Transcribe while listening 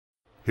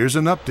Here's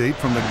an update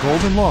from the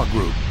Golden Law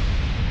Group.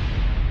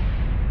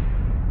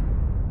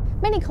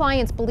 Many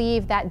clients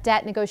believe that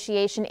debt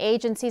negotiation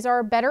agencies are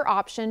a better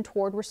option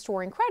toward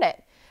restoring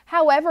credit.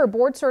 However,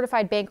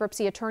 board-certified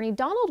bankruptcy attorney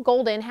Donald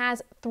Golden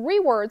has 3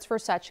 words for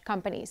such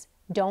companies.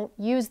 Don't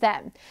use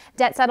them.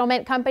 Debt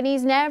settlement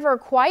companies never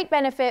quite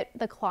benefit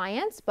the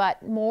clients,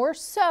 but more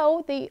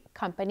so the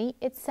company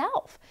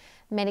itself.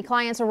 Many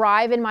clients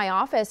arrive in my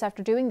office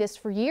after doing this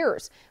for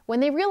years. When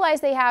they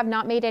realize they have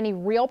not made any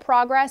real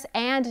progress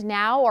and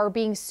now are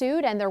being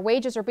sued and their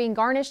wages are being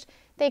garnished,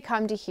 they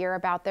come to hear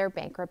about their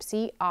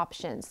bankruptcy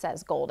options,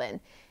 says Golden.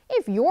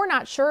 If you're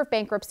not sure if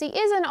bankruptcy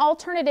is an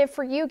alternative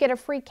for you, get a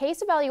free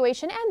case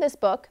evaluation and this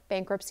book,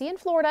 Bankruptcy in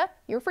Florida,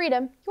 Your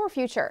Freedom, Your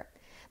Future.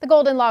 The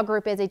Golden Law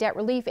Group is a debt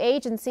relief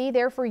agency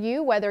there for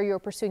you whether you're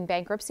pursuing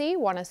bankruptcy,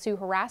 want to sue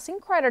harassing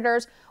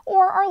creditors,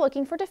 or are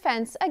looking for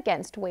defense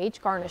against wage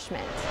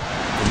garnishment.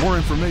 For more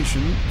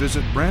information,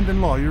 visit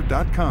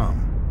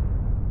BrandonLawyer.com.